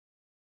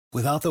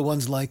Without the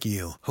ones like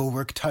you, who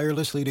work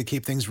tirelessly to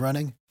keep things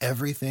running,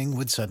 everything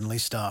would suddenly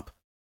stop.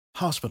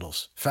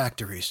 Hospitals,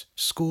 factories,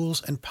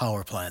 schools, and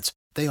power plants,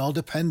 they all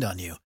depend on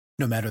you.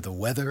 No matter the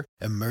weather,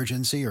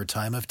 emergency, or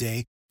time of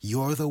day,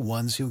 you're the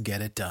ones who get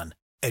it done.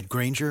 At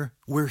Grainger,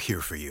 we're here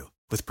for you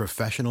with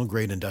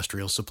professional-grade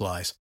industrial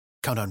supplies.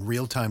 Count on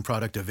real-time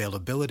product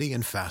availability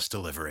and fast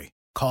delivery.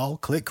 Call,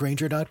 click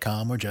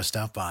Grainger.com, or just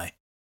stop by.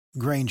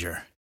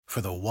 Grainger, for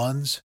the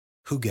ones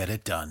who get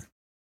it done.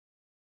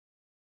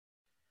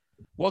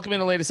 Welcome in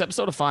the latest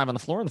episode of Five on the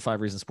Floor on the Five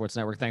Reasons Sports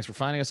Network. Thanks for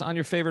finding us on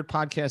your favorite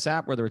podcast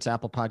app, whether it's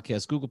Apple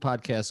Podcasts, Google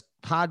Podcasts,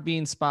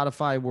 Podbean,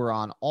 Spotify. We're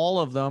on all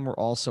of them. We're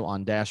also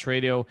on Dash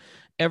Radio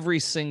every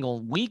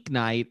single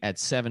weeknight at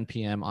 7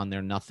 p.m. on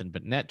their Nothing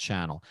But Net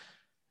channel.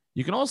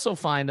 You can also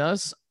find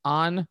us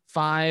on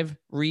Five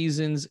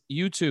Reasons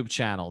YouTube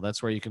channel.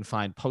 That's where you can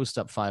find Post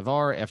Up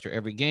 5R after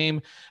every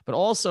game, but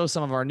also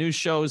some of our new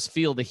shows,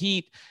 Feel the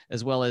Heat,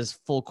 as well as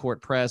Full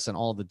Court Press and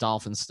all of the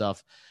Dolphins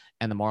stuff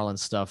and the Marlins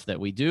stuff that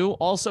we do.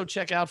 Also,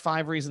 check out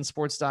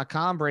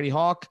fivereasonsports.com. Brady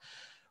Hawk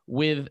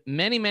with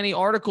many, many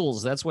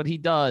articles. That's what he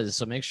does.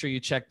 So make sure you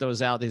check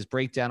those out. His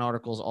breakdown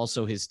articles,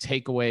 also his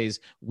takeaways.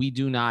 We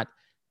do not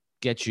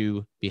get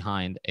you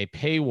behind a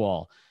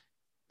paywall.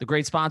 The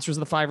great sponsors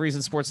of the Five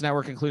Reasons Sports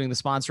Network, including the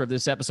sponsor of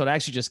this episode,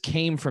 actually just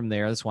came from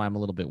there. That's why I'm a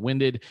little bit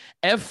winded.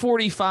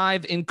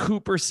 F45 in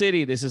Cooper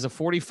City. This is a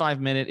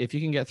 45-minute, if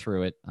you can get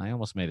through it. I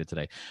almost made it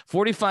today.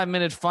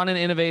 45-minute fun and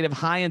innovative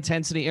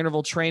high-intensity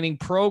interval training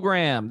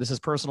program. This is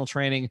personal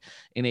training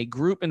in a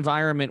group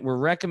environment. We're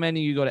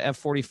recommending you go to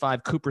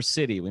F45 Cooper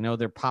City. We know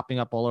they're popping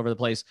up all over the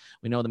place.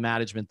 We know the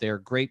management there.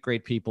 Great,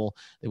 great people.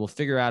 They will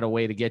figure out a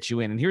way to get you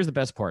in. And here's the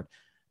best part.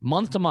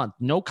 Month to month,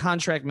 no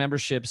contract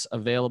memberships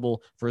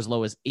available for as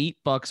low as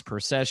 $8 per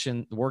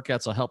session. The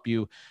workouts will help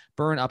you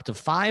burn up to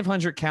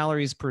 500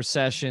 calories per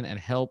session and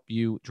help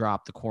you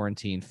drop the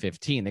quarantine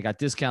 15. They got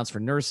discounts for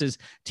nurses,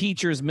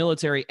 teachers,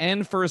 military,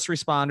 and first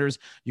responders.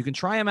 You can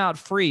try them out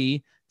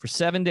free for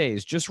 7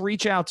 days. Just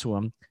reach out to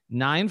them,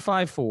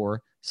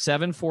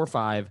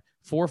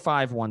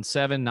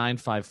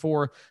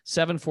 954-745-4517,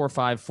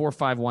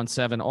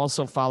 954-745-4517.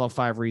 Also follow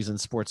Five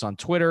Reasons Sports on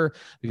Twitter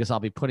because I'll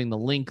be putting the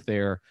link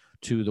there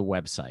to the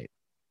website.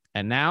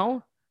 And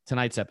now,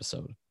 tonight's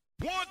episode.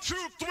 1, 2,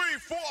 3,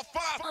 4,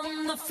 5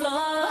 on the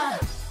floor.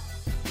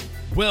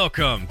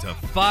 Welcome to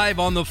Five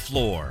on the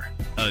Floor,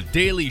 a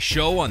daily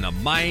show on the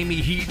Miami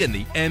Heat and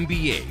the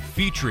NBA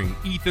featuring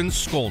Ethan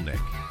Skolnick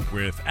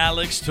with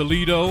Alex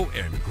Toledo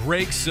and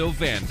Greg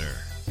Sylvander,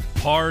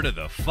 part of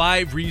the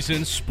Five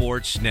Reasons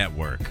Sports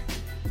Network.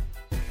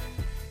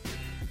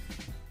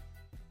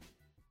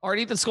 All right,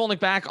 Ethan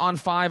Skolnick back on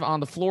Five on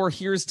the Floor.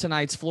 Here's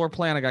tonight's floor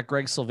plan. I got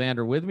Greg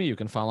Sylvander with me. You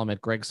can follow him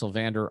at Greg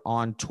Sylvander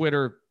on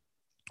Twitter.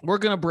 We're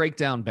going to break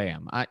down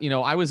Bam.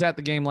 I was at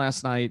the game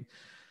last night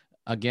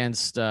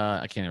against,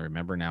 I can't even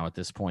remember now at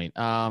this point.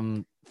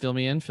 Fill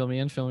me in.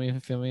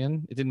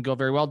 It didn't go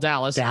very well.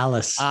 Dallas.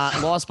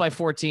 Lost by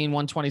 14,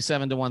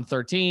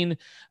 127-113.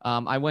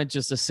 I went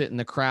just to sit in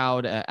the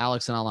crowd.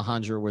 Alex and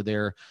Alejandro were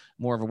there,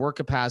 more of a work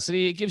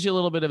capacity. It gives you a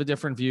little bit of a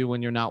different view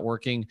when you're not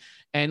working.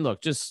 And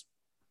look, just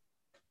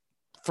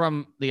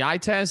from the eye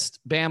test,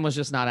 Bam was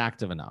just not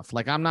active enough.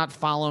 Like, I'm not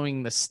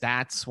following the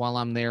stats while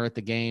I'm there at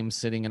the game,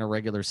 sitting in a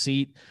regular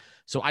seat.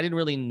 So I didn't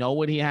really know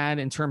what he had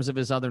in terms of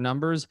his other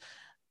numbers,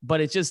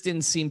 but it just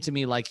didn't seem to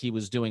me like he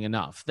was doing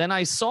enough. Then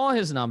I saw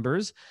his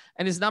numbers,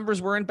 and his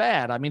numbers weren't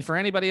bad. I mean, for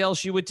anybody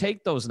else, you would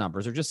take those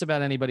numbers, or just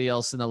about anybody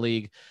else in the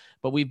league.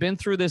 But we've been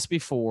through this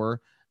before,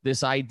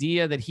 this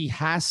idea that he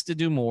has to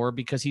do more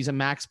because he's a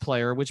max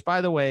player, which, by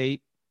the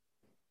way,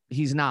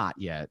 he's not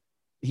yet.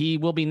 He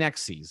will be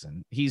next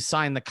season. He's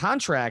signed the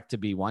contract to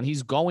be one.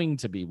 He's going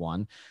to be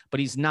one, but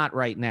he's not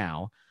right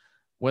now,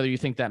 whether you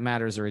think that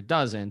matters or it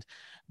doesn't.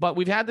 But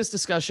we've had this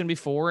discussion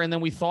before, and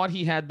then we thought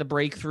he had the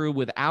breakthrough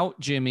without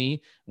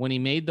Jimmy when he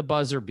made the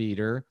buzzer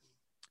beater.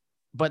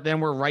 But then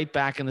we're right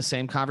back in the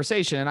same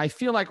conversation. And I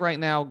feel like right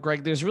now,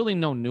 Greg, there's really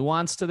no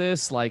nuance to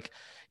this. Like,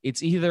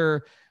 it's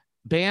either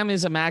Bam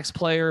is a max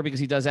player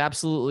because he does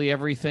absolutely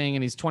everything,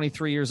 and he's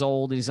 23 years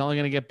old, and he's only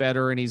going to get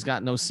better, and he's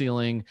got no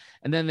ceiling.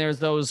 And then there's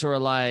those who are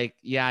like,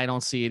 yeah, I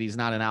don't see it. He's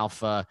not an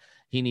alpha.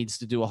 He needs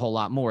to do a whole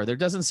lot more. There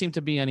doesn't seem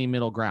to be any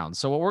middle ground.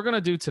 So what we're going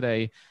to do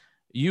today,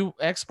 you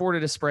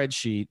exported a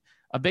spreadsheet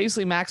of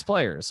basically max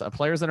players,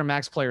 players that are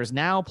max players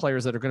now,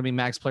 players that are going to be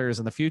max players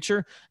in the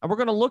future. And we're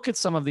going to look at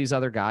some of these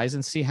other guys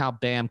and see how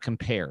Bam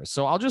compares.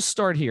 So I'll just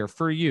start here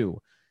for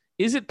you.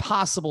 Is it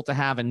possible to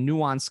have a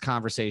nuanced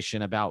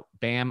conversation about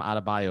Bam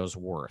Adebayo's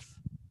worth?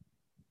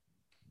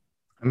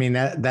 I mean,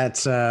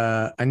 that's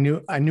a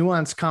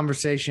nuanced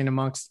conversation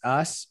amongst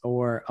us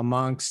or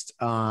amongst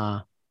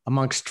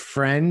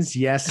friends.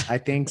 Yes, I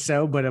think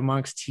so. But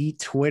amongst Heat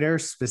Twitter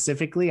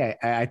specifically,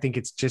 I think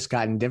it's just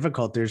gotten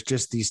difficult. There's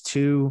just these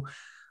two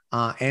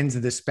ends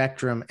of the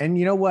spectrum. And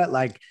you know what?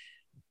 Like,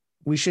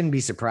 we shouldn't be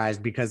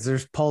surprised because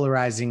there's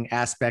polarizing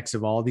aspects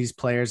of all these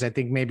players. I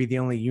think maybe the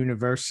only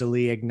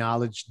universally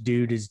acknowledged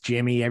dude is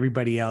Jimmy.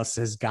 Everybody else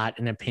has got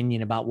an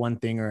opinion about one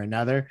thing or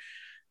another.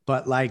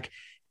 But like,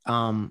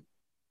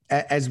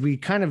 as we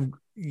kind of,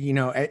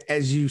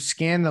 as you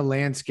scan the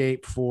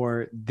landscape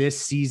for this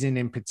season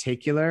in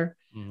particular,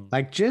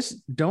 like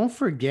just don't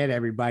forget,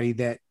 everybody,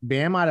 that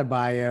Bam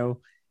Adebayo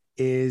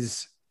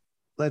is,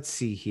 let's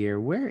see here.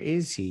 Where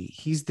is he?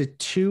 He's the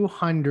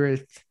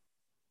 200th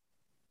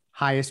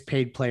highest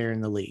paid player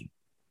in the league,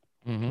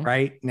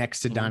 right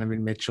next to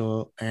Donovan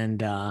Mitchell.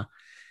 And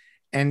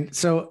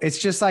so it's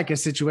just like a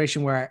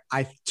situation where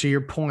to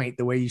your point,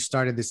 the way you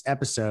started this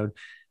episode,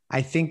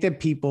 I think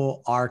that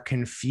people are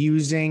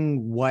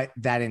confusing what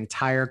that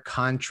entire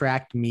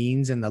contract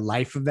means and the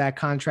life of that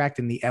contract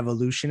and the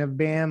evolution of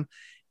Bam,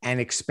 and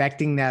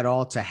expecting that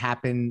all to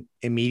happen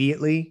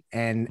immediately.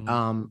 And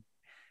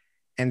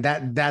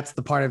that's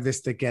the part of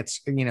this that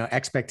gets,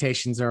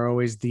 expectations are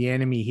always the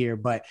enemy here.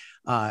 But,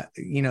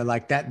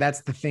 like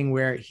that's the thing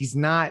where he's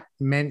not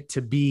meant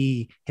to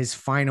be his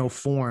final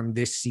form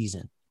this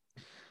season.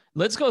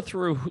 Let's go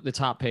through the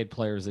top paid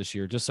players this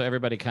year, just so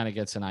everybody kind of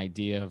gets an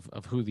idea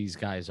of who these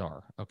guys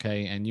are.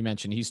 Okay. And you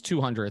mentioned he's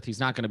 200th.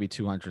 He's not going to be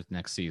 200th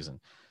next season.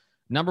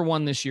 Number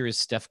one this year is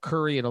Steph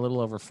Curry at a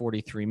little over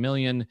 43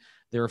 million.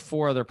 There are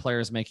 4 other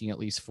players making at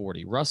least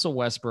 40: Russell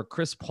Westbrook,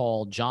 Chris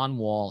Paul, John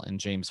Wall, and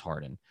James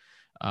Harden.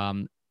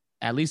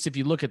 At least if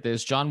you look at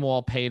this, John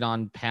Wall paid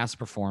on past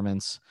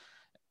performance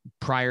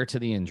prior to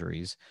the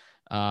injuries.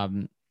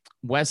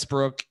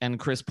 Westbrook and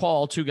Chris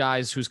Paul, 2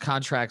 guys whose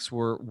contracts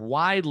were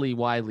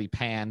widely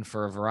panned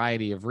for a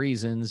variety of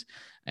reasons.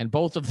 And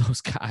both of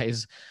those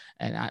guys,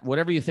 and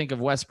whatever you think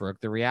of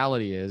Westbrook, the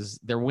reality is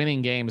they're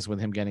winning games with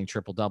him getting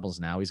triple doubles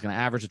now. He's going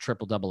to average a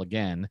triple double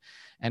again.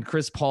 And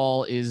Chris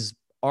Paul is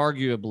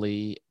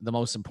arguably the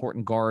most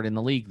important guard in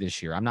the league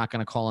this year. I'm not going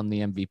to call him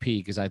the MVP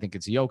because I think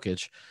it's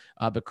Jokic,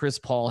 but Chris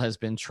Paul has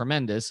been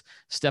tremendous.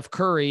 Steph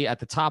Curry at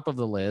the top of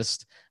the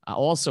list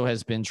also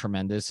has been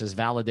tremendous, has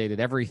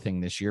validated everything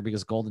this year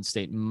because Golden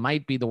State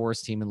might be the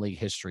worst team in league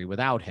history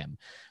without him.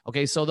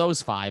 Okay, so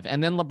those 5.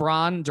 And then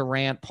LeBron,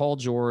 Durant, Paul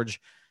George,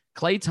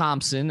 Klay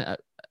Thompson,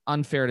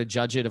 unfair to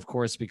judge it, of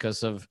course,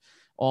 because of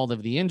all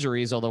of the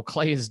injuries, although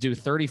Klay is due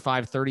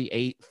 35,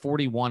 38,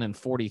 41, and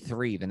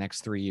 43 the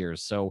next 3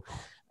 years. So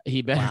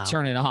he better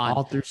turn it on.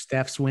 All through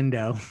Steph's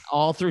window.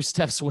 All through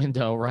Steph's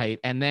window, right?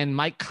 And then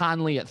Mike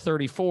Conley at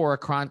 34, a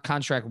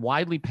contract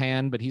widely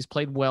panned, but he's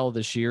played well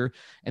this year.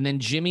 And then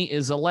Jimmy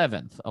is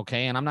 11th,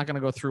 okay? And I'm not going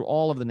to go through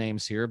all of the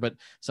names here, but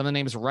some of the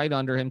names right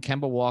under him: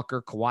 Kemba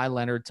Walker, Kawhi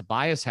Leonard,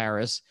 Tobias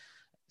Harris.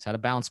 He's had a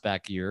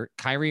bounce-back year.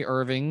 Kyrie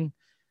Irving,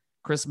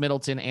 Chris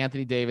Middleton,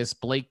 Anthony Davis,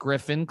 Blake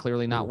Griffin,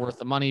 clearly not worth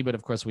the money, but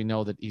of course we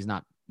know that he's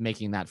not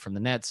making that from the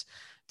Nets.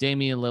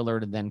 Damian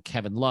Lillard, and then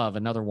Kevin Love,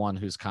 another one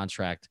whose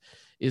contract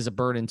is a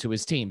burden to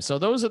his team. So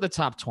those are the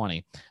top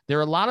 20. There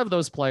are a lot of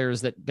those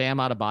players that Bam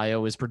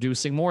Adebayo is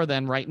producing more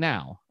than right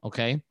now,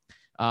 okay,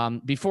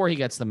 before he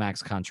gets the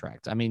max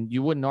contract. I mean,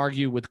 you wouldn't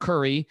argue with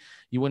Curry.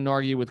 You wouldn't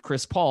argue with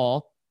Chris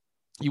Paul.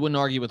 You wouldn't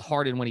argue with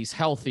Harden when he's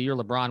healthy, or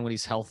LeBron when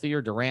he's healthy,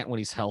 or Durant when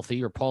he's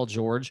healthy, or Paul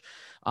George.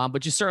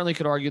 But you certainly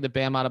could argue that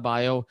Bam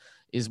Adebayo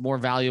is more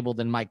valuable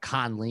than Mike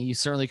Conley. You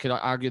certainly could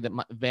argue that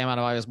Bam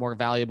Adebayo is more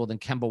valuable than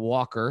Kemba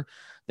Walker,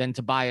 than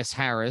Tobias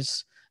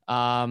Harris,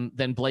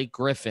 than Blake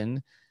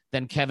Griffin,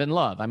 than Kevin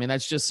Love. I mean,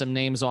 that's just some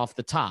names off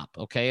the top,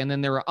 okay? And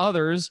then there are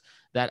others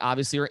that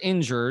obviously are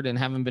injured and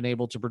haven't been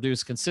able to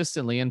produce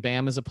consistently, and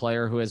Bam is a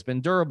player who has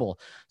been durable.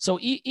 So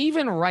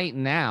even right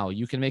now,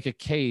 you can make a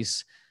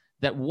case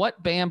that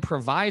what Bam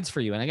provides for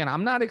you, and again,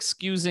 I'm not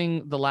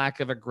excusing the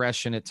lack of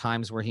aggression at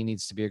times where he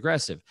needs to be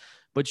aggressive,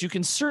 but you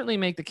can certainly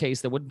make the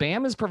case that what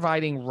Bam is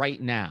providing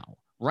right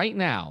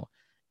now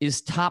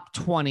is top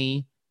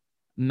 20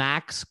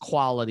 max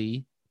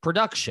quality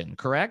production,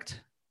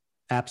 correct?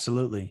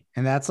 Absolutely.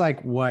 And that's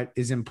like what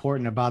is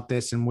important about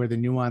this, and where the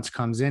nuance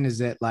comes in is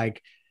that,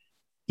 like,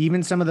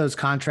 even some of those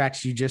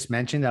contracts you just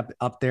mentioned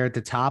up there at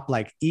the top,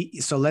 like,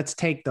 so let's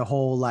take the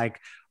whole, like,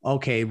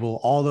 okay, well,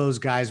 all those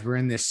guys were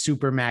in this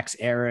super max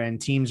era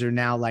and teams are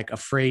now like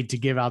afraid to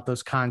give out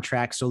those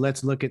contracts. So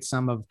let's look at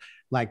some of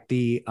like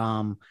the,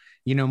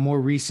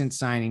 more recent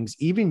signings.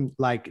 Even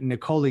like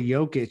Nikola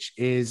Jokic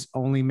is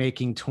only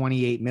making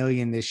 28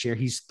 million this year.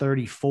 He's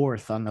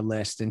 34th on the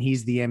list, and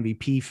he's the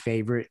MVP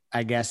favorite.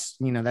 I guess,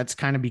 that's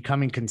kind of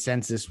becoming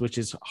consensus, which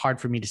is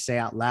hard for me to say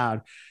out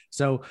loud.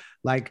 So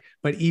like,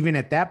 but even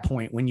at that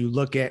point, when you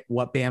look at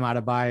what Bam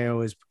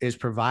Adebayo is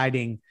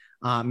providing,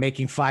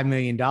 making $5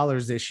 million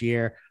this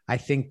year, I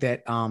think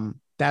that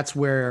that's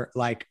where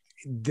like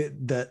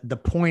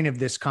the point of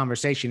this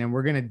conversation, and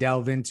we're going to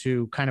delve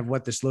into kind of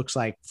what this looks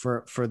like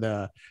for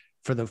the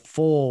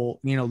full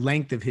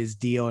length of his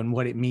deal and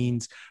what it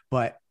means.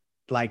 But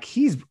like,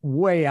 he's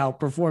way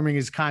outperforming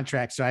his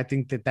contract, so I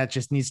think that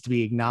just needs to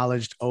be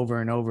acknowledged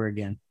over and over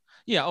again.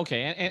 Yeah,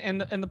 okay,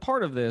 and the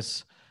part of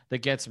this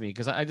that gets me,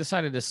 because I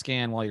decided to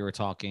scan while you were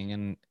talking,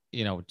 and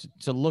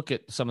to look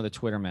at some of the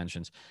Twitter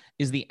mentions,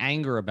 is the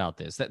anger about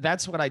this.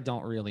 That's what I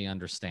don't really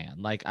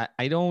understand. Like,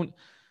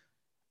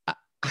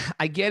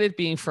 I get it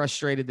being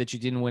frustrated that you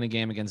didn't win a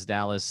game against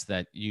Dallas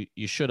that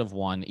you should have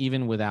won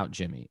even without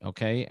Jimmy.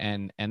 Okay.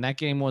 And that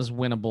game was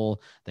winnable.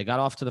 They got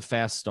off to the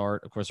fast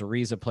start. Of course,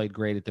 Ariza played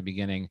great at the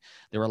beginning.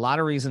 There were a lot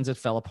of reasons it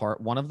fell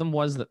apart. One of them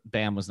was that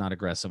Bam was not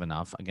aggressive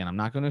enough. Again, I'm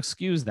not going to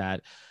excuse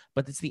that,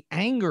 but it's the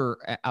anger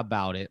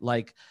about it.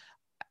 Like,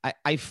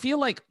 I feel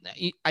like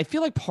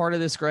part of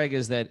this, Greg,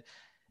 is that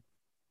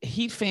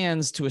Heat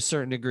fans to a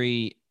certain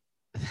degree,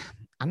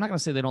 I'm not going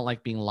to say they don't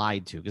like being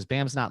lied to because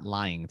Bam's not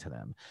lying to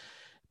them,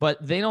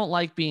 but they don't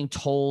like being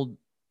told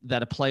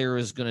that a player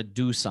is going to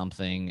do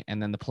something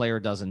and then the player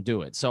doesn't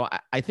do it. So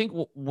I think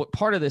what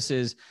part of this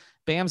is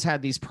Bam's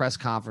had these press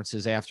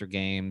conferences after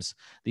games,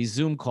 these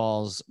Zoom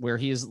calls where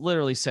he has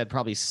literally said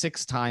probably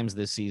 6 times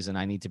this season,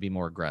 I need to be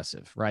more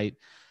aggressive. Right.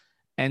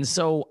 And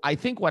so I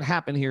think what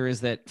happened here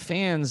is that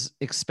fans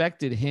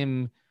expected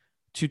him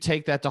to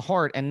take that to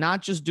heart and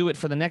not just do it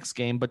for the next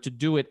game, but to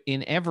do it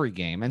in every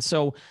game. And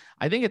so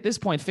I think at this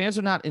point, fans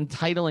are not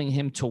entitling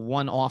him to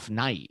one off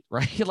night,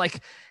 right?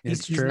 Like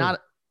he's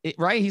not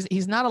right.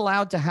 He's not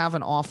allowed to have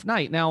an off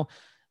night. Now,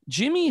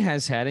 Jimmy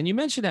has had, and you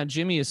mentioned that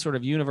Jimmy is sort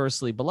of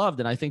universally beloved,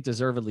 and I think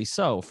deservedly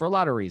so for a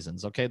lot of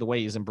reasons. Okay. The way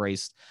he's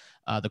embraced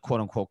the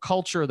quote unquote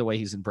culture, the way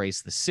he's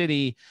embraced the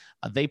city.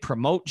 They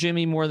promote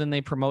Jimmy more than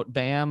they promote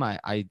Bam.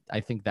 I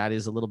think that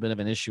is a little bit of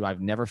an issue. I've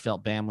never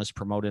felt Bam was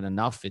promoted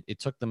enough. It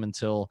took them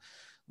until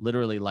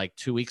literally like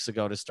 2 weeks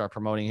ago to start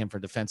promoting him for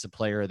Defensive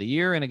Player of the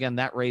Year. And again,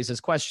 that raises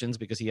questions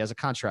because he has a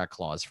contract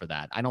clause for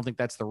that. I don't think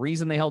that's the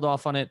reason they held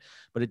off on it,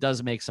 but it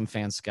does make some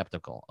fans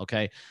skeptical.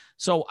 Okay.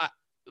 So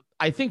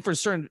I think for a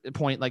certain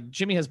point, like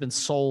Jimmy has been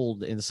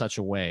sold in such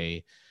a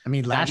way. I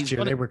mean, last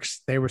year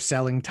they were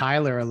selling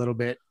Tyler a little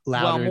bit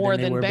louder more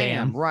than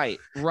Bam. Right.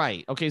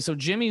 Okay. So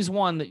Jimmy's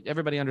one that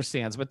everybody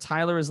understands, but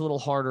Tyler is a little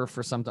harder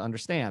for some to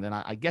understand. And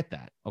I get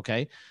that.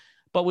 Okay.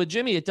 But with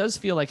Jimmy, it does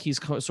feel like he's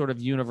sort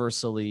of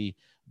universally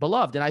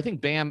beloved. And I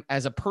think Bam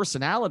as a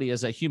personality,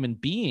 as a human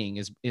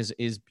being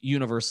is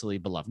universally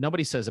beloved.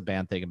 Nobody says a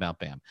bad thing about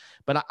Bam,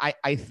 but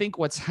I think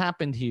what's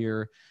happened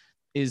here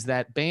is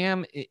that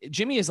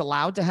Jimmy is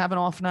allowed to have an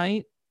off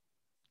night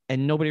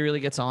and nobody really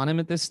gets on him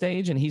at this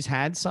stage. And he's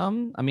had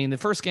some. I mean, the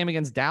first game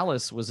against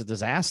Dallas was a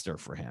disaster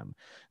for him.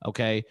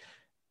 Okay.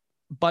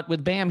 But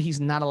with Bam, he's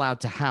not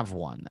allowed to have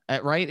one.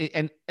 Right.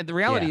 And the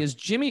reality is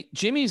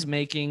Jimmy's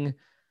making,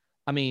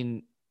 I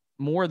mean,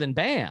 more than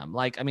Bam.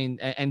 Like, I mean,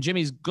 and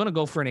Jimmy's going to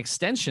go for an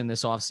extension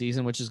this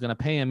offseason, which is going to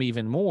pay him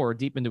even more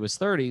deep into his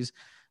 30s.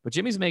 But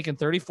Jimmy's making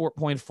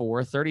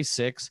 34.4,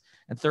 36,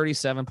 and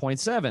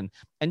 37.7.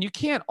 And you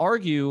can't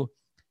argue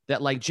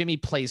that like Jimmy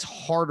plays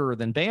harder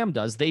than Bam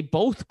does. They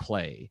both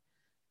play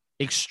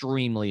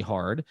extremely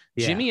hard.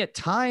 Yeah. Jimmy at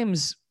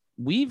times,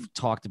 we've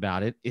talked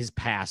about it, is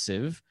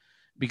passive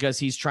because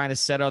he's trying to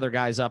set other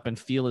guys up and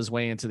feel his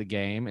way into the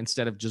game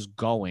instead of just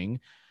going.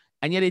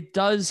 And yet it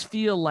does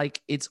feel like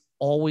it's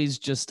always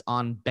just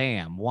on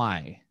Bam.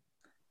 Why?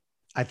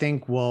 I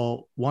think,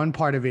 well, one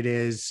part of it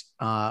is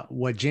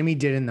what Jimmy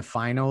did in the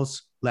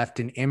finals left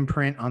an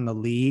imprint on the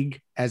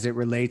league as it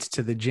relates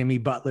to the Jimmy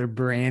Butler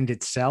brand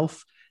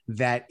itself.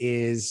 That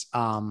is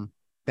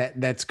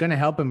that's going to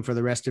help him for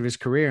the rest of his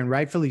career, and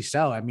rightfully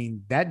so. I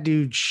mean, that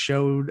dude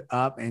showed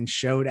up and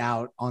showed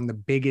out on the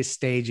biggest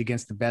stage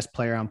against the best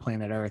player on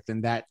planet Earth,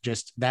 and that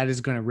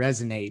is going to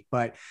resonate.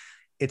 But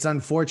it's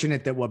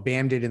unfortunate that what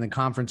Bam did in the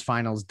conference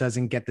finals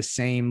doesn't get the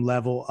same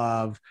level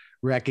of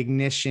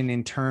recognition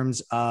in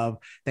terms of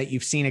that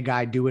you've seen a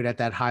guy do it at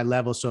that high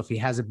level. So if he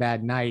has a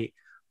bad night,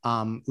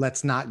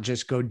 let's not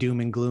just go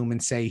doom and gloom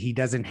and say he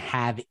doesn't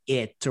have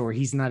it or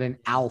he's not an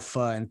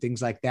alpha and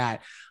things like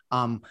that.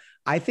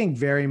 I think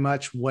very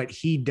much what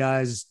he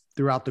does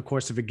throughout the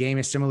course of a game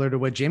is similar to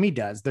what Jimmy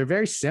does. They're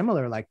very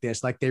similar like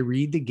this. Like they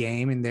read the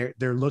game and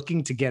they're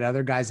looking to get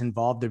other guys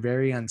involved. They're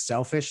very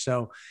unselfish.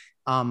 So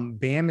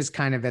Bam is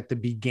kind of at the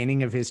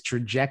beginning of his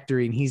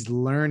trajectory and he's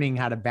learning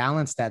how to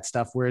balance that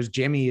stuff. Whereas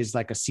Jimmy is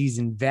like a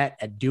seasoned vet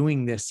at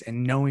doing this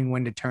and knowing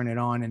when to turn it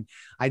on. And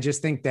I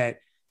just think that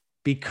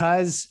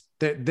because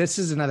this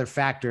is another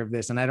factor of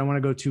this, and I don't want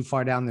to go too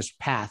far down this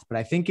path, but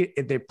I think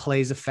it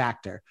plays a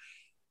factor.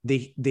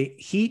 The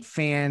Heat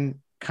fan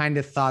kind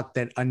of thought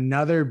that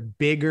another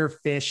bigger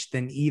fish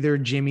than either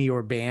Jimmy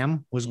or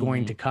Bam was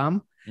going to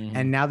come. Mm-hmm.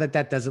 And now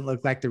that doesn't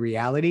look like the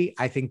reality,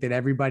 I think that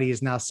everybody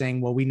is now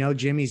saying, well, we know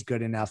Jimmy's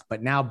good enough,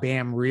 but now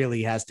Bam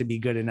really has to be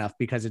good enough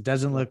because it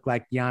doesn't look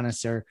like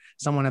Giannis or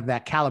someone of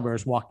that caliber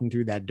is walking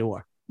through that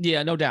door.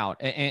 Yeah, no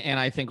doubt. And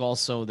I think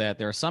also that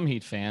there are some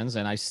Heat fans,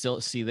 and I still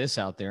see this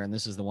out there, and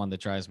this is the one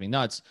that drives me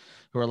nuts,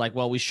 who are like,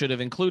 well, we should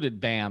have included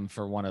Bam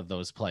for one of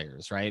those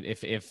players, right?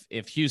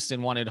 If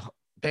Houston wanted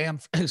Bam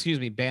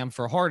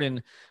for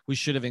Harden, we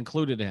should have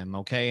included him.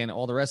 Okay. And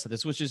all the rest of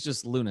this, which is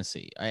just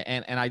lunacy.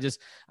 And I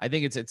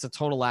think it's a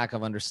total lack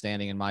of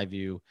understanding in my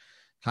view,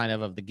 kind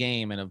of the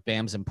game and of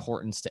Bam's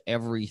importance to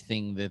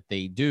everything that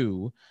they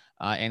do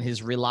and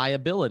his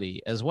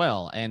reliability as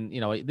well. And,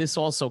 this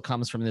also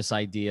comes from this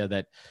idea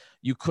that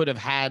you could have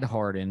had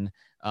Harden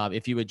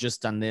if you had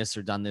just done this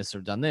or done this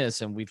or done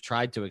this. And we've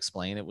tried to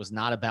explain it was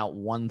not about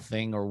one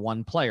thing or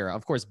one player.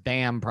 Of course,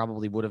 Bam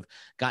probably would have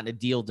gotten a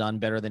deal done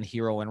better than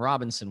Hero and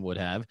Robinson would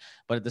have.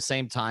 But at the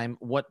same time,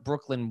 what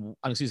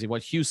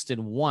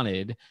Houston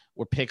wanted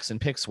were picks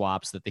and pick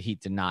swaps that the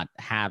Heat did not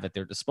have at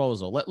their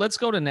disposal. Let's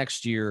go to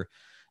next year,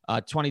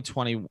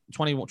 2020,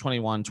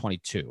 2021,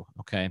 22.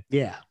 Okay.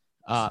 Yeah.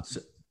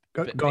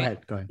 Go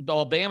ahead.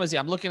 Oh, Bam is.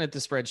 I'm looking at the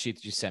spreadsheet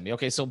that you sent me.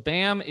 Okay, so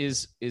Bam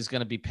is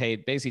going to be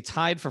paid basically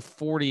tied for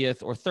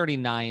 40th or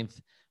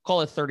 39th, call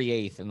it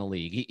 38th in the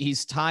league.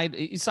 He's tied.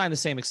 He signed the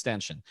same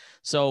extension.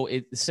 So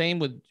same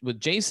with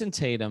Jason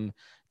Tatum,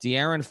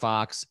 De'Aaron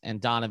Fox,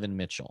 and Donovan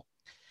Mitchell,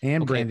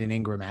 and Brandon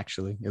Ingram.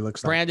 Actually, it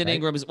looks like Brandon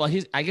Ingram is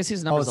I guess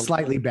his numbers are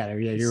slightly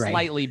better. Yeah, you're right.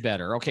 Slightly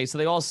better. Okay, so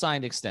they all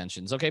signed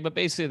extensions. Okay, but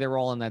basically they're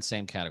all in that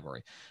same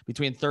category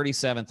between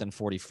 37th and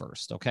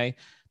 41st. Okay,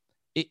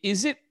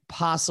 is it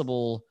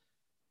possible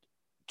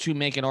to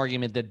make an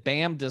argument that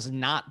Bam does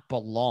not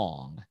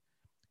belong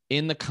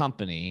in the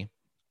company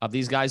of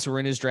these guys who are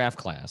in his draft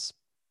class?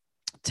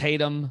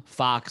 Tatum,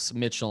 Fox,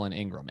 Mitchell, and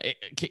Ingram.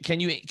 Can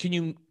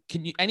you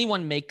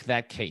anyone make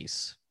that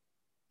case?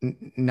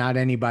 Not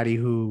anybody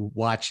who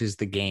watches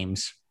the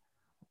games.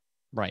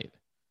 Right.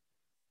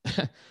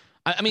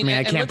 I mean,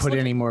 I can't put it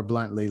any more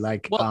bluntly.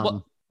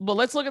 Well,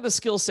 let's look at the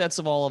skill sets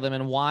of all of them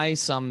and why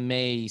some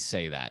may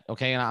say that.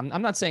 Okay. And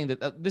I'm not saying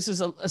that this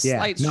is a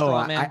slight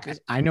straw man.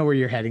 I know where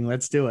you're heading.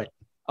 Let's do it.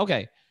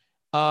 Okay.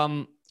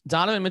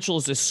 Donovan Mitchell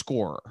is a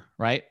scorer,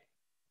 right?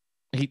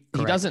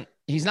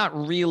 He's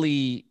not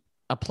really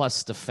a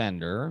plus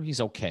defender.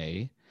 He's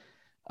okay.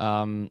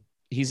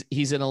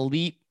 He's an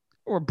elite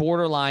or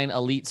borderline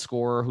elite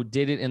scorer who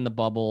did it in the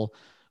bubble,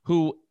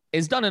 who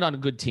has done it on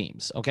good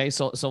teams. Okay.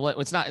 So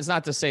it's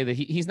not to say that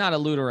he's not a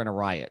looter and a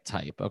riot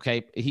type.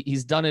 Okay.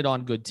 He's done it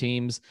on good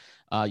teams.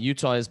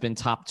 Utah has been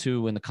top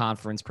 2 in the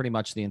conference pretty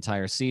much the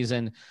entire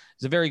season.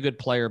 He's a very good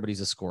player, but he's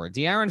a scorer.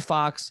 De'Aaron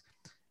Fox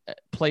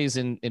plays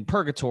in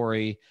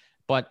purgatory,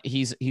 but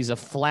he's a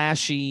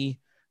flashy,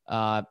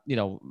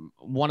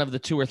 one of the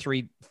 2 or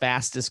 3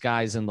 fastest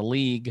guys in the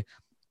league.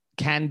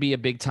 Can be a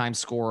big time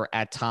scorer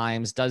at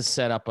times, does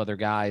set up other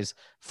guys,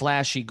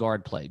 flashy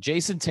guard play.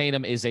 Jason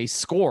Tatum is a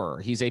scorer.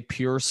 He's a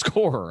pure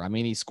scorer. I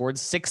mean, he scored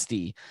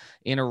 60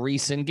 in a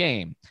recent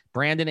game.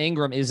 Brandon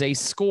Ingram is a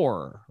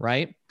scorer,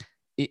 right?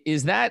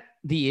 Is that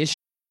the issue?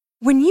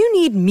 When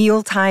you need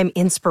mealtime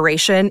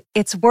inspiration,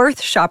 it's worth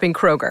shopping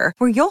Kroger,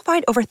 where you'll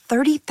find over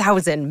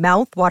 30,000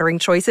 mouthwatering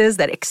choices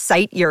that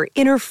excite your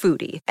inner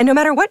foodie. And no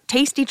matter what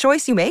tasty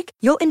choice you make,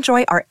 you'll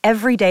enjoy our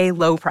everyday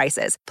low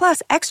prices,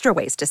 plus extra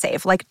ways to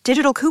save, like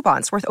digital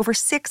coupons worth over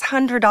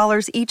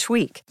 $600 each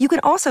week. You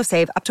can also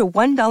save up to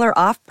 $1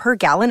 off per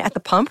gallon at the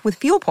pump with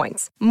fuel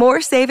points.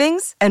 More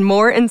savings and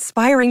more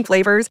inspiring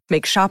flavors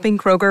make shopping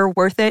Kroger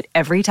worth it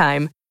every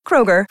time.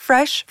 Kroger,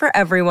 fresh for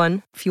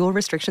everyone. Fuel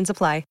restrictions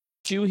apply.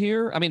 You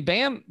here? I mean,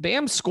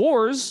 Bam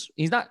scores.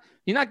 He's not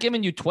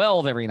giving you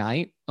 12 every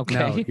night. Okay.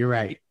 No, you're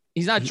right.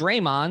 He's not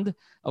Draymond.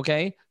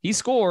 Okay. He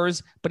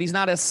scores, but he's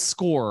not a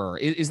scorer.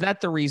 Is that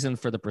the reason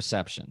for the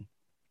perception?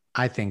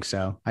 I think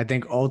so. I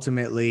think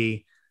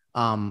ultimately,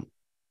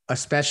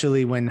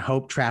 especially when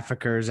hope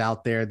traffickers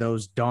out there,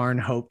 those darn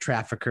hope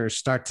traffickers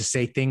start to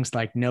say things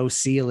like no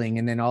ceiling.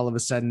 And then all of a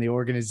sudden the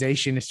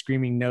organization is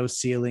screaming no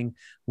ceiling.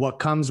 What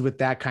comes with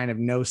that kind of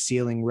no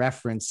ceiling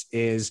reference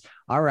is,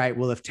 all right,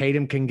 well, if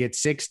Tatum can get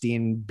 60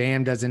 and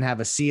Bam doesn't have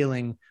a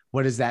ceiling,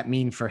 what does that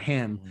mean for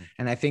him? Mm-hmm.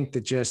 And I think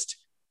that just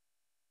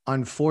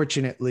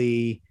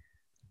unfortunately,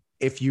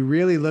 if you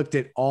really looked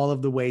at all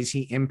of the ways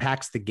he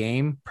impacts the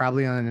game,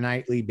 probably on a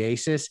nightly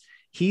basis,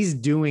 he's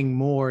doing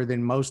more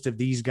than most of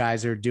these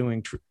guys are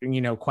doing,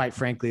 quite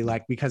frankly,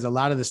 because a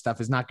lot of the stuff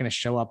is not going to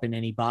show up in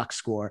any box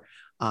score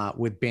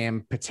with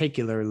Bam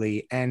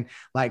particularly. And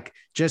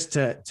just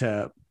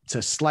to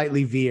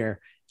slightly veer,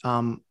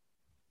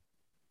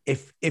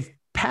 if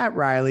Pat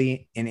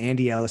Riley and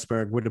Andy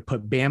Ellisberg would have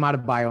put Bam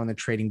Adebayo on the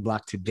trading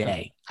block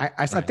today,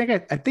 I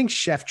think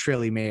Chef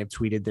Trilly may have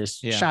tweeted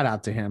this. Yeah. Shout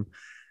out to him.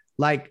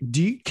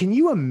 Can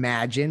you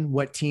imagine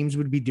what teams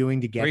would be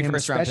doing to get him,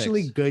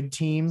 especially good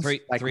teams,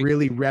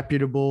 really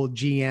reputable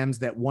GMs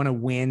that want to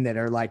win, that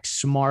are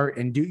smart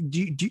and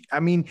I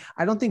mean,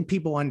 I don't think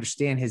people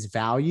understand his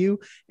value,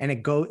 and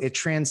it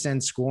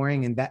transcends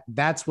scoring. And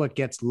that's what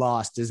gets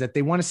lost, is that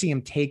they want to see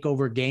him take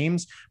over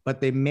games, but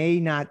they may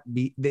not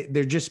be,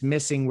 they're just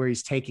missing where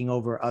he's taking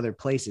over other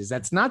places.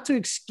 That's not to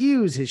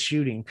excuse his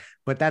shooting,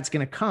 but that's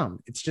going to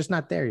come. It's just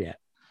not there yet.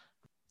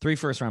 3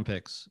 first-round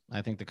picks.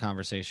 I think the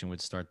conversation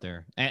would start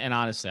there. And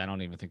honestly, I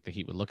don't even think the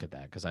Heat would look at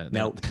that, because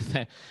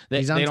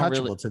he's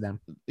untouchable to them.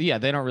 Yeah,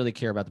 they don't really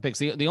care about the picks.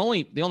 The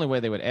only way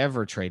they would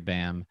ever trade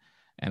Bam,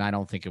 and I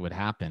don't think it would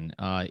happen,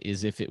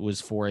 is if it was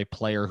for a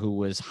player who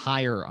was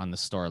higher on the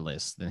star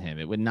list than him.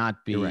 It would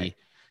not be. Right.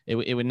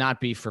 It would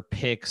not be for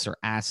picks or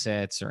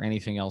assets or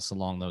anything else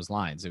along those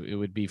lines. It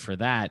would be for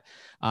that.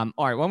 All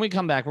right. When we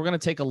come back, we're going to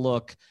take a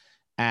look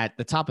at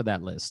the top of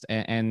that list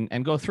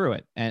and go through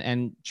it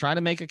and try to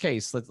make a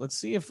case. Let's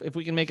see if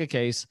we can make a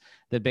case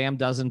that Bam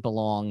doesn't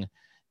belong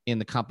in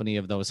the company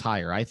of those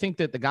higher. I think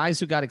that the guys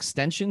who got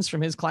extensions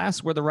from his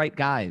class were the right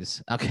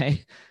guys.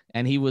 Okay.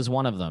 And he was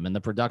one of them. And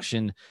the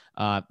production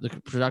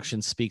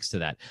speaks to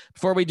that.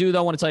 Before we do, though,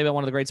 I want to tell you about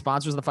one of the great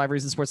sponsors of the 5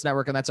 Reasons Sports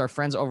Network, and that's our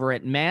friends over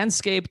at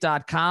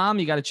manscaped.com.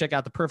 You got to check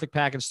out the Perfect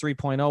Package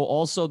 3.0.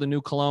 Also, the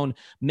new cologne.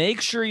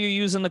 Make sure you're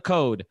using the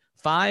code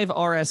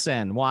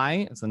 5RSN.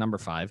 Why? It's the number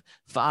 5.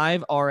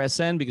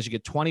 5RSN, because you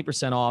get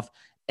 20% off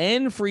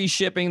and free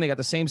shipping. They got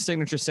the same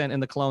signature scent in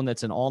the cologne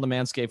that's in all the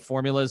Manscaped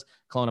formulas.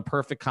 Cologne, a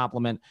perfect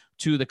complement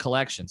to the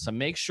collection. So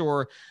make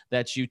sure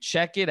that you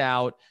check it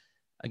out.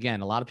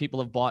 Again, a lot of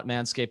people have bought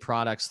Manscaped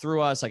products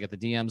through us. I get the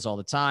DMs all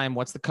the time.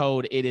 What's the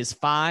code? It is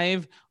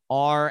 5RSN,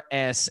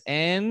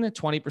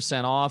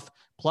 20% off,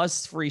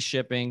 plus free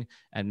shipping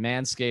at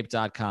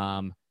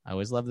manscaped.com. I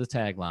always love the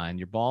tagline.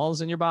 Your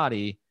balls and your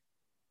body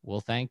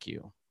will thank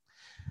you.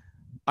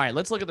 All right,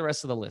 let's look at the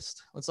rest of the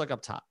list. Let's look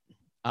up top.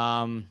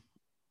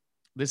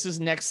 This is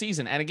next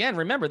season. And again,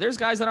 remember, there's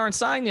guys that aren't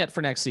signed yet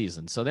for next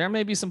season. So there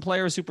may be some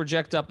players who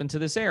project up into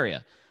this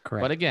area.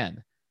 Correct. But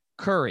again,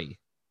 Curry,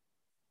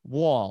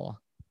 Wall,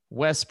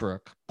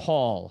 Westbrook,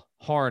 Paul,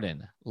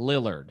 Harden,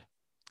 Lillard,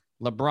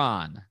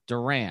 LeBron,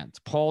 Durant,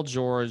 Paul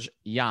George,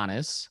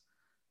 Giannis,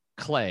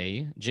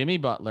 Clay, Jimmy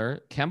Butler,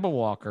 Kemba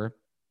Walker,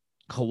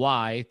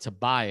 Kawhi,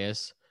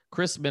 Tobias,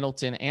 Chris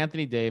Middleton,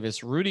 Anthony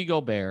Davis, Rudy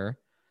Gobert,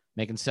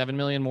 making $7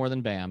 million more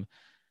than Bam,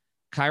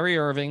 Kyrie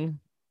Irving,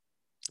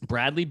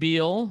 Bradley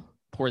Beal,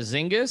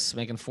 Porzingis,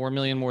 making $4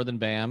 million more than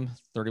Bam,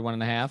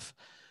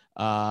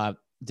 31.5.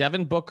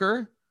 Devin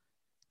Booker,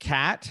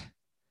 Cat,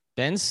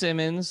 Ben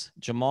Simmons,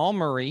 Jamal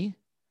Murray.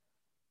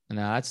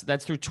 Now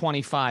that's through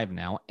 25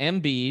 now.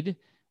 Embiid,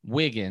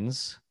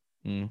 Wiggins,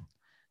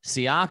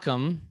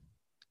 Siakam,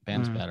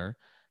 Ben's better.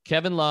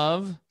 Kevin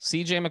Love,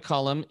 CJ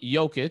McCollum,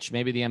 Jokic,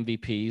 maybe the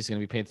MVP is going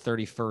to be paid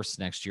 31st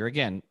next year.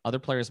 Again, other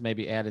players may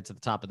be added to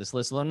the top of this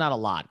list, although not a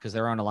lot because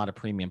there aren't a lot of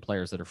premium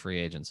players that are free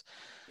agents.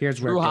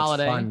 Here's where Drew it gets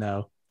Holiday, fun,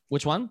 though.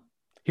 Which one?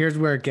 Here's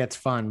where it gets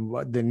fun.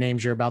 What the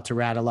names you're about to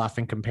rattle off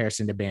in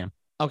comparison to Bam.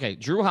 Okay,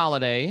 Drew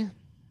Holiday,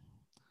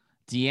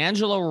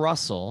 D'Angelo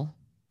Russell,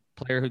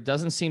 player who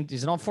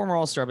he's an former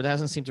All-Star, but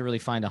doesn't seem to really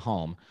find a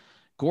home.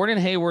 Gordon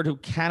Hayward, who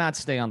cannot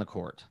stay on the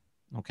court.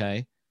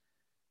 Okay.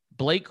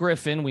 Blake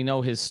Griffin, we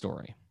know his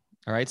story.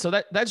 All right. So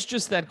that's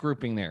just that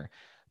grouping there.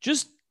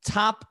 Just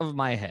top of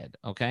my head.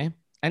 Okay.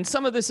 And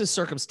some of this is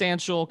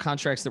circumstantial,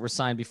 contracts that were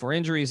signed before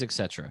injuries,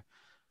 etc.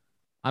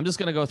 I'm just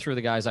going to go through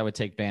the guys I would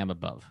take Bam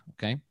above.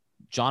 Okay.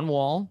 John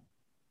Wall.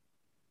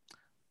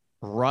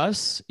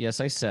 Russ.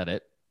 Yes, I said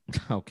it.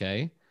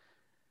 Okay.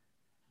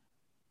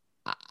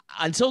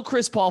 Until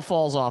Chris Paul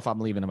falls off,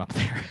 I'm leaving him up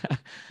there.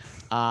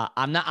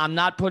 I'm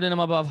not putting him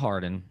above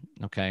Harden.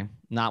 Okay.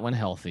 Not when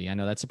healthy. I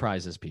know that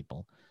surprises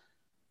people.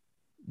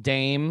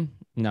 Dame,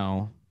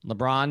 no.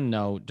 LeBron,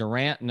 no.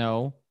 Durant,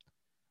 no.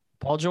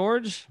 Paul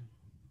George,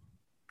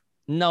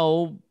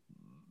 no,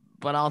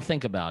 but I'll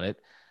think about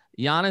it.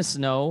 Giannis,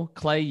 no.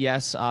 Clay,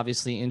 yes,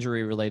 obviously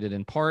injury related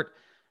in part.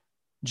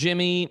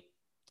 Jimmy,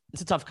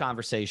 it's a tough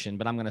conversation,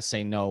 but I'm going to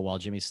say no while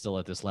Jimmy's still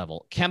at this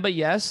level. Kemba,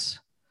 yes.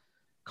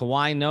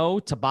 Kawhi, no.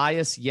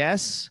 Tobias,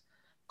 yes.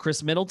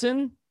 Chris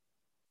Middleton.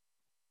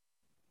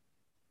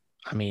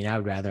 I mean, I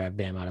would rather have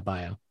Bam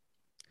Adebayo.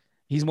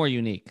 He's more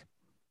unique.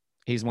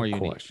 He's more Of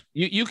unique. course.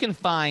 You can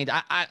find.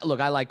 Look.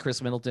 I like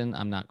Chris Middleton.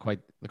 I'm not quite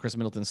the Chris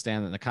Middleton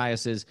stand that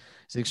Nekias is.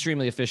 He's an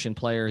extremely efficient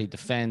player. He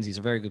defends. He's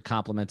a very good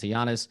complement to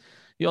Giannis.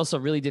 He also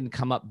really didn't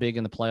come up big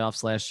in the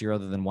playoffs last year,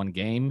 other than one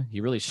game. He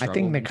really struggled.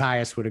 I think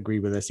Nekias would agree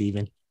with us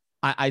even.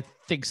 I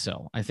think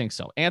so. I think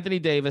so. Anthony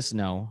Davis,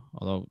 no.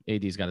 Although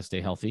AD's got to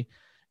stay healthy.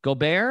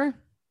 Gobert,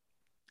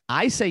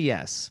 I say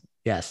yes.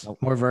 Yes,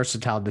 more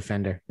versatile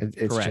defender.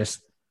 It's Correct.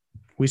 just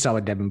we saw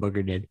what Devin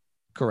Booker did.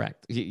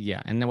 Correct.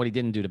 Yeah, and then what he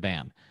didn't do to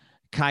Bam.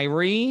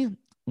 Kyrie,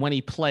 when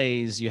he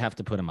plays, you have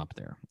to put him up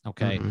there.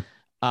 Okay.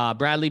 Mm-hmm.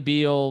 Bradley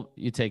Beal,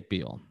 you take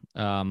Beal.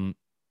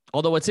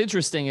 Although what's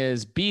interesting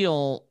is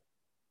Beal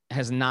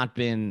has not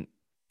been.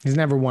 He's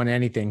never won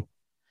anything.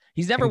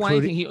 He's never won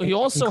anything. He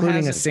also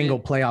including has a single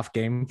playoff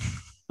game.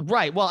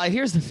 Right. Well,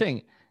 here's the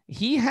thing.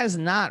 He has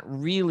not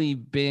really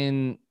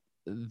been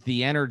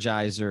the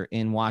energizer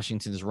in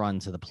Washington's run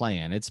to the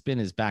play-in. It's been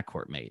his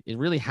backcourt mate. It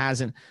really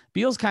hasn't.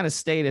 Beal's kind of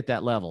stayed at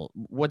that level.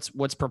 What's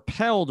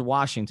propelled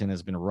Washington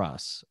has been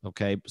Russ.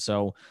 Okay.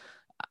 So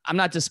I'm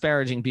not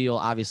disparaging Beal.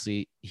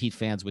 Obviously, Heat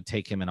fans would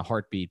take him in a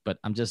heartbeat, but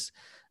I'm just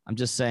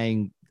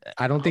saying.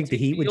 I don't think the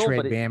Heat would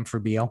trade Bam for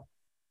Beal.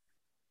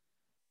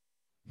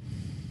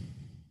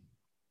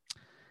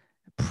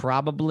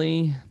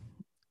 Probably,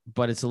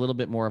 but it's a little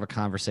bit more of a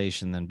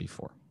conversation than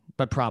before.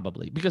 But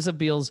probably because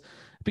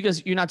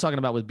you're not talking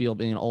about with Beal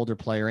being an older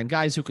player and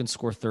guys who can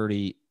score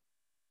 30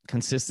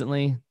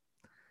 consistently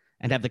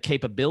and have the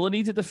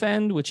capability to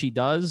defend, which he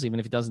does, even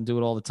if he doesn't do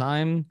it all the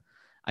time.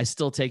 I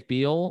still take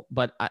Beal,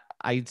 but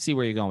I see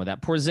where you're going with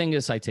that.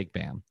 Porzingis, I take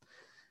Bam.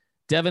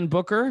 Devin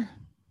Booker.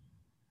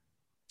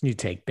 You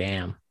take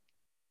Bam.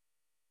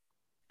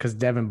 Because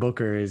Devin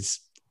Booker is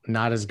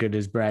not as good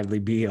as Bradley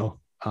Beal.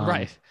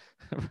 Right.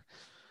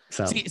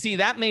 So see,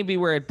 that may be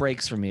where it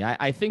breaks for me.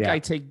 I think I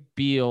take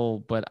Beal,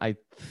 but I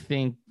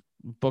think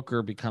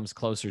Booker becomes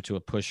closer to a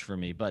push for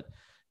me. But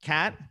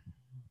Cat?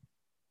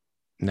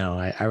 No,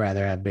 I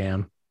rather have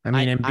Bam. I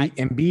mean,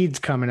 Embiid's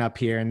coming up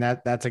here, and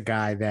that's a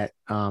guy that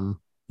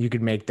you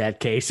could make that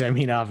case. I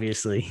mean,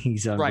 obviously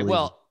he's unbelievable.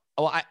 Right.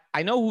 Well,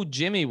 I know who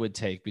Jimmy would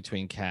take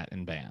between Cat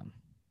and Bam.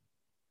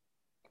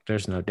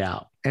 There's no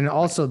doubt. And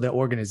also the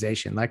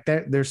organization, like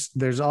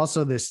there's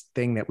also this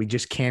thing that we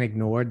just can't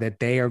ignore, that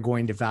they are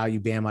going to value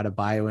Bam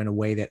Adebayo in a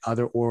way that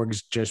other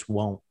orgs just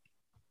won't.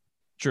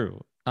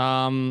 True.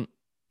 Ben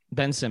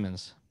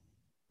Simmons.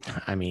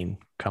 I mean,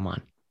 come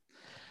on.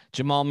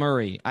 Jamal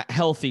Murray,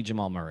 healthy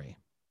Jamal Murray.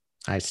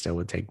 I still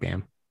would take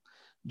Bam.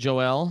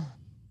 Joel.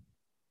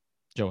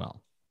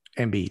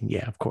 Embiid,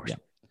 yeah, of course. Yeah.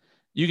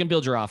 You can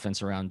build your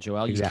offense around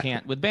Joel. Exactly. You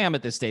can't with Bam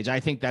at this stage. I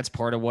think that's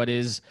part of what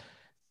is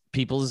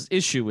people's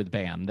issue with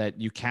Bam,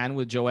 that you can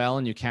with Joel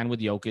and you can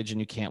with Jokic and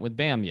you can't with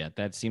Bam yet.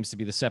 That seems to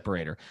be the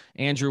separator.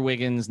 Andrew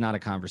Wiggins, not a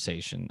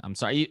conversation. I'm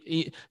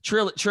sorry.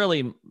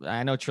 Trilly,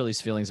 I know Trilly's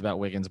feelings about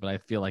Wiggins, but I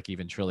feel like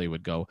even Trilly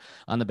would go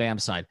on the Bam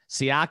side.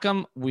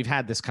 Siakam, we've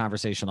had this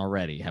conversation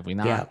already, have we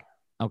not? Yeah.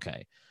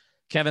 Okay.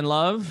 Kevin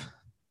Love.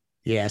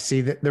 Yeah, see,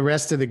 the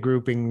rest of the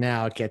grouping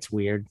now, it gets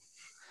weird.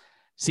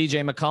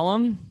 CJ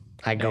McCollum.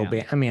 I go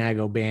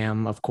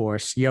Bam, of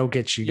course.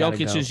 Jokic,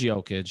 Jokic is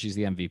Jokic. He's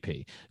the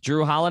MVP.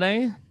 Drew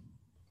Holiday.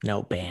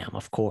 No, Bam,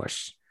 of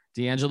course.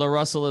 D'Angelo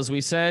Russell, as we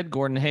said,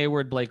 Gordon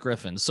Hayward, Blake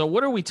Griffin. So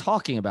what are we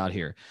talking about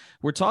here?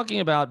 We're talking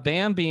about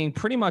Bam being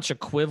pretty much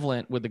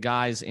equivalent with the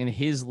guys in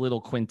his little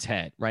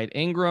quintet, right?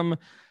 Ingram,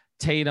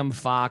 Tatum,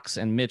 Fox,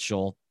 and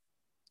Mitchell.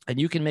 And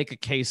you can make a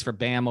case for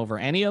Bam over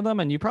any of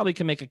them, and you probably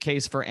can make a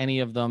case for any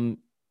of them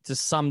to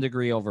some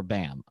degree over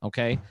Bam,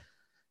 okay?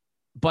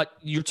 But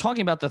you're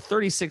talking about the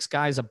 36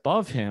 guys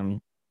above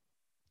him.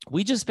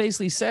 We just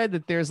basically said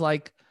that there's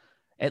like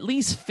at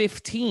least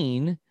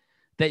 15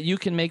 that you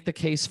can make the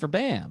case for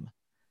Bam.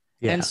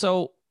 Yeah. And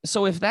so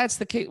if that's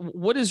the case,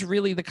 what is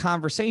really the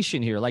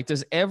conversation here? Like,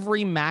 does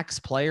every max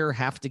player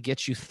have to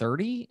get you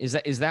 30?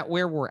 Is that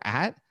where we're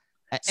at?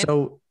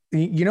 So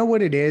you know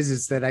what it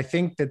is that I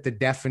think that the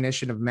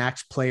definition of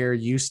max player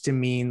used to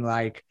mean,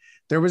 like,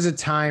 there was a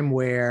time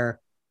where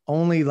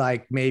only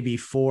like maybe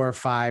 4 or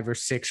 5 or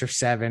 6 or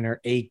 7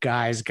 or 8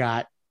 guys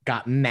got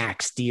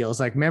max deals.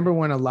 Like, remember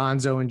when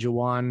Alonzo and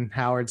Juwan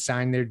Howard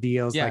signed their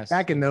deals? Yes. Like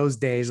back in those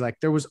days, like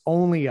there was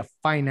only a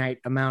finite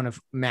amount of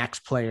max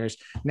players.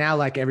 Now,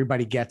 like,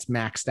 everybody gets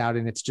maxed out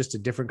and it's just a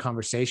different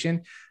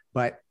conversation.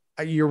 But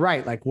you're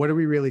right. Like, what are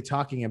we really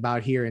talking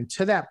about here? And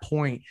to that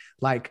point,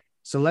 like,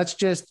 so let's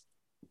just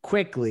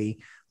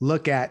quickly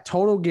look at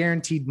total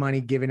guaranteed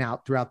money given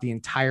out throughout the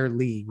entire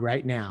league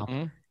right now.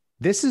 Mm-hmm.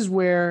 This is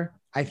where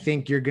I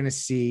think you're going to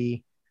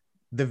see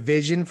the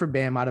vision for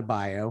Bam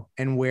Adebayo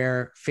and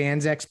where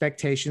fans'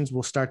 expectations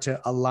will start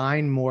to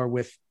align more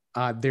with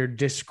their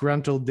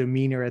disgruntled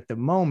demeanor at the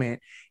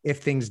moment if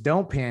things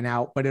don't pan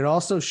out. But it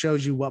also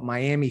shows you what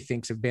Miami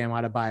thinks of Bam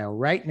Adebayo.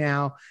 Right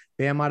now,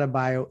 Bam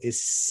Adebayo is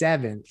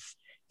 7th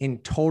in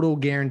total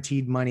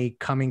guaranteed money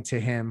coming to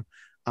him.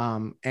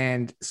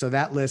 And so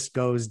that list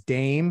goes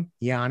Dame,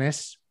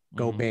 Giannis,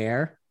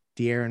 Gobert,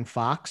 De'Aaron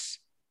Fox,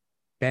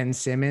 Ben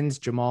Simmons,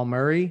 Jamal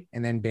Murray,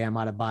 and then Bam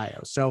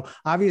Adebayo. So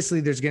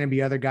obviously there's going to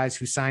be other guys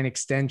who sign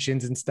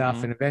extensions and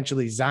stuff, and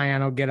eventually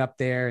Zion will get up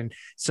there. And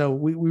so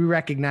we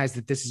recognize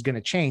that this is going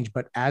to change.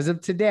 But as of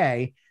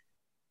today,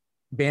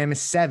 Bam is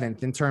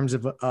 7th in terms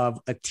of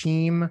a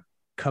team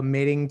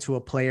committing to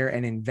a player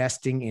and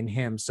investing in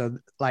him. So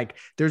like,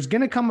 there's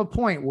going to come a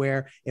point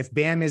where if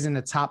Bam isn't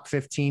a top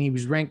 15, he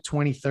was ranked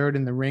 23rd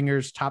in the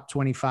Ringers top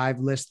 25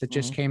 list that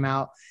just came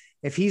out.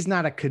 If he's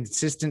not a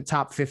consistent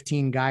top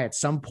 15 guy at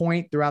some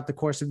point throughout the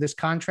course of this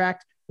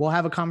contract, we'll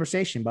have a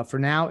conversation. But for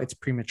now, it's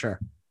premature.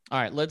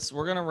 All right,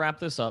 we're going to wrap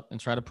this up and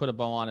try to put a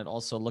bow on it.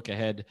 Also look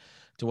ahead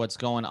to what's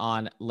going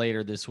on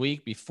later this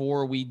week.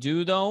 Before we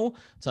do, though, I'll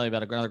tell you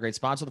about another great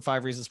sponsor, the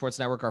 5 Reasons Sports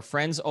Network. Our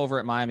friends over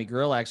at Miami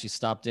Grill actually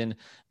stopped in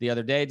the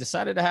other day,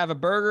 decided to have a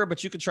burger,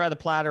 but you could try the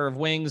platter of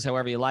wings,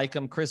 however you like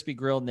them, crispy,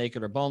 grilled,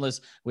 naked, or boneless,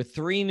 with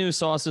 3 new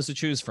sauces to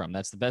choose from.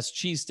 That's the best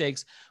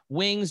cheesesteaks,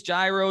 wings,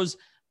 gyros,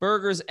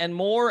 burgers, and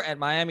more at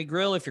Miami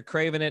Grill. If you're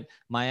craving it,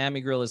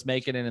 Miami Grill is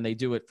making it, and they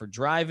do it for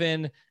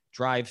dine-in,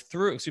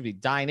 drive-through,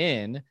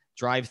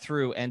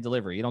 and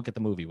delivery. You don't get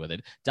the movie with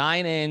it.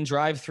 Dine in,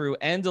 drive-through,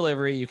 and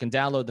delivery. You can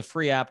download the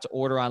free app to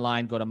order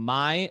online. Go to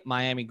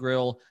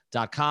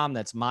mymiamigrill.com.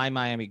 That's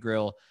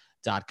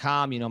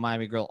mymiamigrill.com. You know,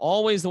 Miami Grill,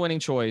 always the winning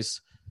choice.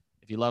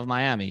 If you love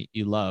Miami,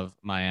 you love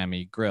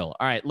Miami Grill.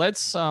 All right,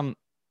 let's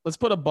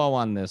put a bow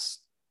on this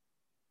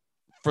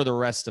for the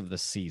rest of the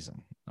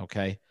season,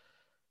 okay?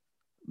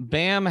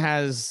 Bam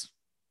has,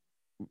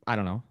 I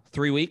don't know,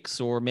 3 weeks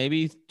or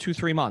maybe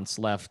 2-3 months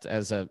left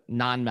as a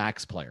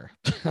non-max player.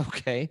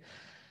 Okay.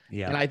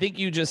 Yeah. And I think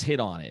you just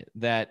hit on it,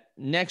 that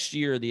next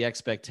year the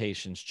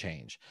expectations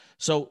change.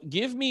 So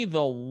give me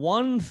the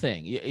one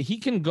thing. He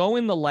can go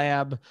in the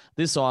lab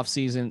this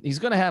offseason. He's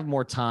going to have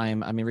more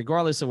time. I mean,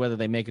 regardless of whether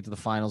they make it to the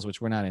finals, which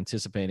we're not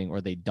anticipating,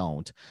 or they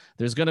don't,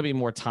 there's going to be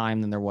more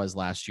time than there was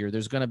last year.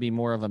 There's going to be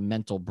more of a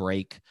mental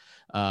break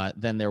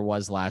than there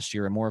was last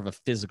year, and more of a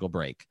physical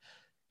break.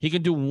 He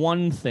can do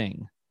one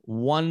thing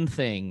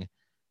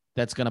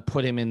that's going to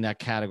put him in that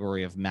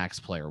category of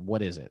max player.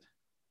 What is it?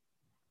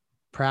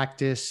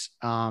 Practice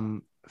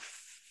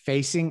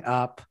facing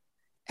up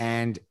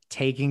and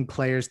taking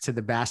players to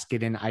the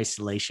basket in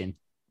isolation.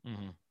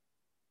 Mm-hmm.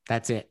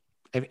 That's it.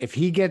 If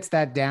he gets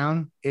that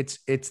down,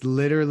 it's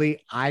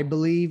literally, I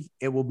believe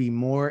it will be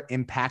more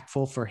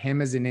impactful for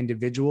him as an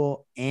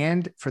individual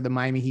and for the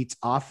Miami Heat's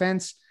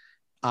offense,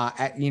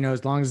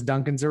 as long as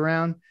Duncan's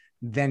around,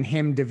 than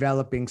him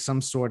developing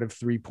some sort of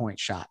 3-point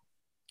shot.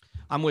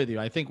 I'm with you.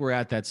 I think we're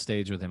at that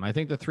stage with him. I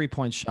think the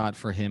 3-point shot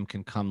for him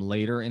can come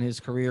later in his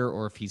career,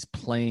 or if he's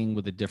playing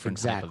with a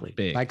different type of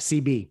big. Like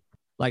CB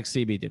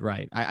did,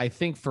 right. I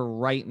think for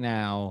right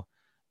now,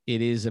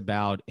 it is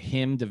about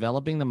him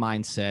developing the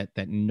mindset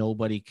that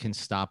nobody can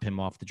stop him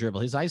off the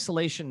dribble. His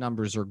isolation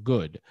numbers are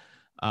good,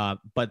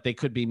 but they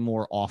could be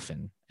more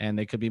often and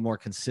they could be more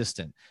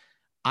consistent.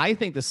 I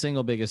think the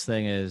single biggest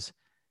thing is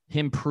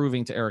him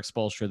proving to Erik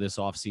Spoelstra this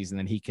offseason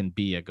that he can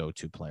be a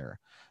go-to player.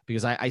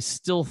 Because I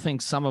still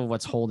think some of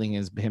what's holding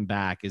him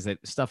back is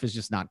that stuff is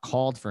just not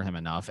called for him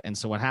enough. And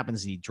so what happens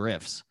is he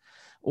drifts.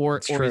 Or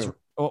it's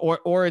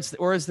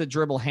the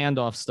dribble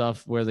handoff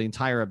stuff where the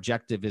entire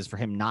objective is for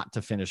him not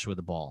to finish with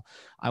the ball.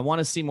 I want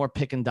to see more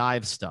pick and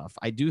dive stuff.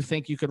 I do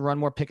think you could run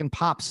more pick and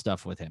pop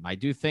stuff with him. I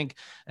do think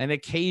an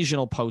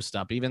occasional post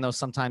up, even though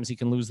sometimes he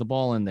can lose the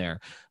ball in there,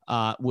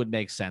 would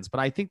make sense.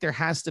 But I think there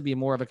has to be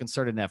more of a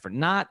concerted effort,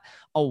 not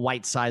a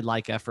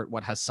Whiteside-like effort,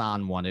 what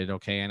Hassan wanted,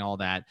 okay, and all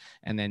that.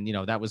 And then,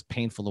 that was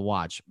painful to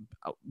watch.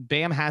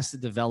 Bam has to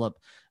develop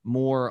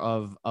more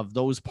of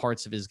those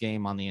parts of his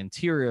game on the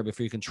interior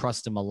before you can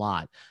trust him a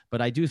lot.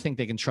 But I do think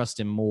they can trust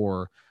him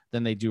more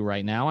than they do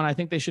right now. And I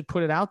think they should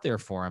put it out there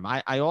for him.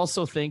 I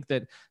also think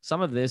that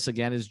some of this,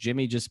 again, is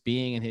Jimmy just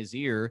being in his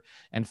ear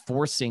and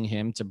forcing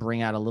him to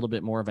bring out a little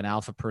bit more of an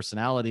alpha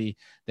personality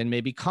than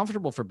may be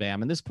comfortable for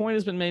Bam. And this point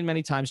has been made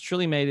many times.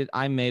 Trilly made it.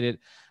 I made it.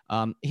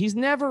 He's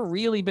never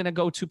really been a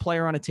go-to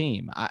player on a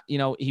team.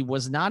 He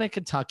was not at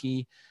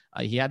Kentucky.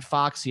 He had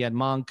Fox, he had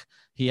Monk,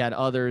 he had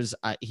others.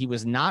 He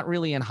was not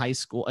really in high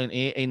school, in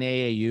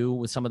AAU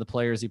with some of the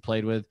players he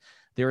played with.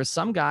 There are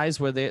some guys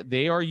where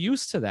they are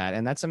used to that,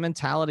 and that's a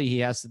mentality he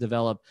has to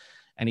develop,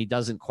 and he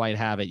doesn't quite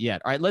have it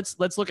yet. All right, let's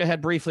look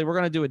ahead briefly. We're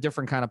going to do a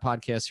different kind of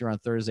podcast here on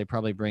Thursday,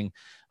 probably bring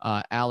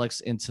Alex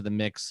into the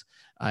mix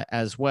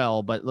as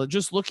well. But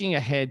just looking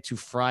ahead to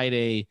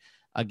Friday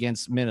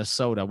against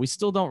Minnesota, we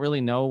still don't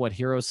really know what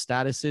Herro's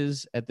status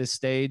is at this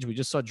stage. We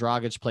just saw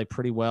Dragic play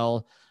pretty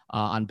well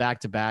on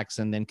back-to-backs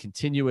and then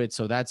continue it.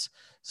 So that's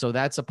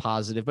a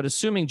positive. But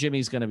assuming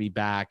Jimmy's going to be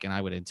back, and I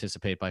would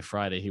anticipate by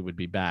Friday he would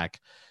be back,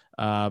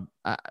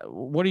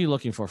 what are you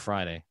looking for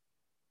Friday?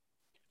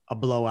 A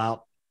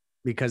blowout,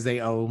 because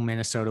they owe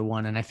Minnesota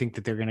one, and I think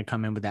that they're going to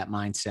come in with that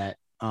mindset.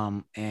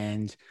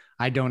 And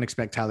I don't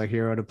expect Tyler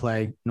Herro to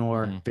play,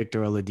 nor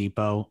Victor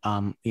Oladipo.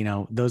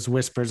 Those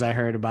whispers I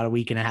heard about a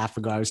week and a half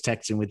ago, I was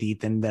texting with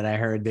Ethan that I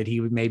heard that he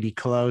may be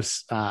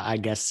close. I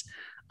guess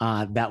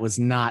that was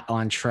not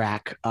on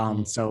track.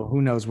 So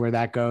who knows where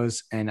that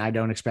goes. And I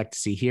don't expect to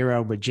see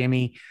Herro, but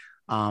Jimmy,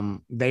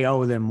 they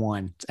owe them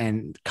one.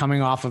 And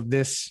coming off of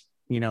this,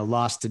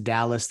 loss to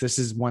Dallas, this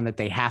is one that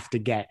they have to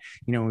get.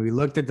 When we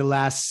looked at the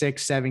last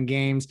 6-7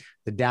 games,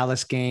 the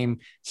Dallas game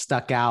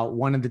stuck out.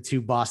 One of the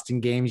two Boston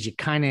games, you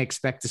kind of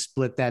expect to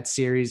split that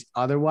series.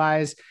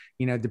 Otherwise,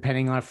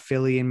 depending on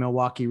Philly and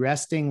Milwaukee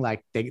resting,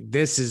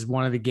 this is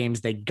one of the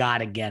games they got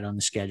to get on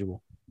the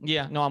schedule.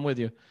 Yeah, no, I'm with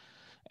you.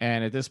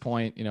 And at this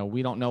point,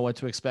 we don't know what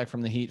to expect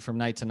from the Heat from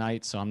night to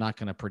night, so I'm not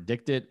going to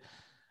predict it.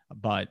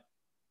 But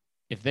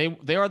if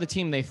they are the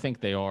team they think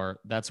they are,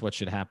 that's what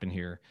should happen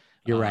here.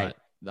 You're right.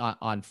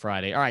 On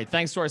Friday. All right.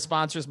 Thanks to our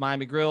sponsors,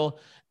 Miami Grill,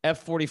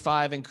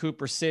 F45 in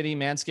Cooper City,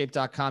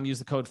 manscaped.com. Use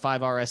the code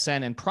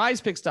 5RSN, and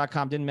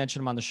prizepicks.com. Didn't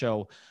mention them on the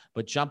show,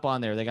 but jump on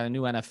there. They got a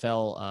new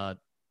NFL.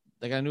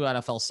 They got a new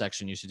NFL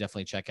section you should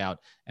definitely check out.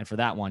 And for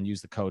that one,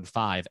 use the code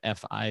 5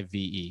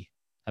 FIVE.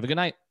 Have a good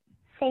night.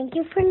 Thank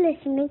you for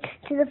listening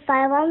to the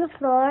Five on the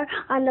Floor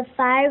on the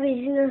Five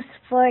Regional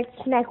Sports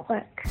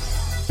Network.